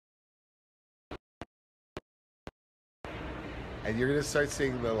And you're gonna start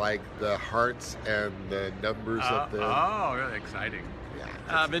seeing the hearts and the numbers up there. Oh, really exciting.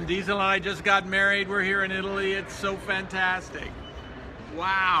 Yeah. Vin Diesel and I just got married. We're here in Italy. It's so fantastic.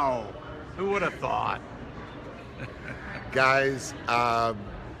 Wow. Who would have thought? Guys,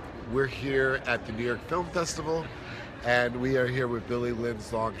 we're here at the New York Film Festival, and we are here with Billy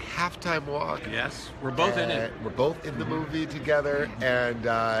Lynn's Long Halftime Walk. Yes, we're both in it. We're both in the movie together, and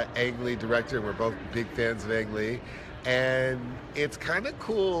Ang Lee director, and we're both big fans of Ang Lee. And it's kind of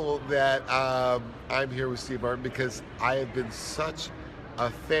cool that I'm here with Steve Martin because I have been such a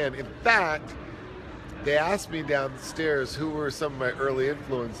fan. In fact, they asked me downstairs who were some of my early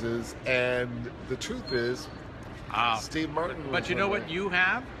influences, and the truth is, Steve Martin. But you know what you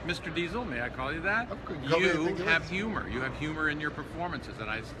have, Mr. Diesel? May I call you that? You have humor. You have humor in your performances, and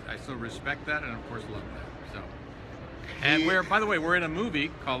I so respect that, and of course love that. So, and by the way, we're in a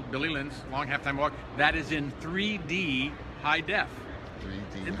movie called Billy Lynn's Long Halftime Walk that is in 3D high def.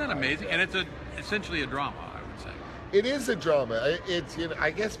 3D. Isn't that amazing? And it's essentially a drama, I would say. It is a drama. It's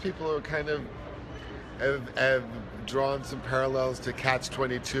I guess people are kind of have drawn some parallels to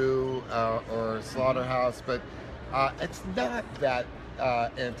Catch-22 or Slaughterhouse, but it's not that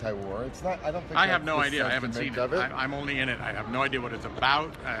anti-war. It's not. I don't think. I have no idea. I haven't seen it. it. I'm only in it. I have no idea what it's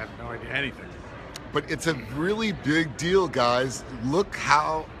about. I have no idea anything. But it's a really big deal, guys. Look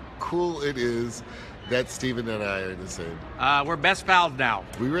how cool it is that Steven and I are the same. We're best pals now.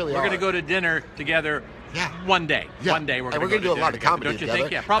 We really are. We're going to go to dinner together. Yeah. One day. Yeah. One day we're going to do a lot of comedy Don't you together.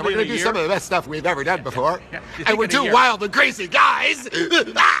 think? Yeah, probably. And we're going to do some of the best stuff we've ever done before. Yeah. And we're two wild and crazy guys.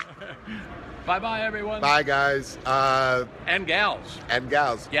 Bye-bye, everyone. Bye, guys. And gals. And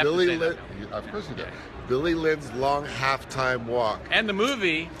gals. You have to say that. Of course you do. Billy Lynn's Long Halftime Walk. And the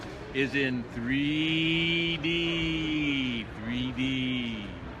movie is in 3D. 3D.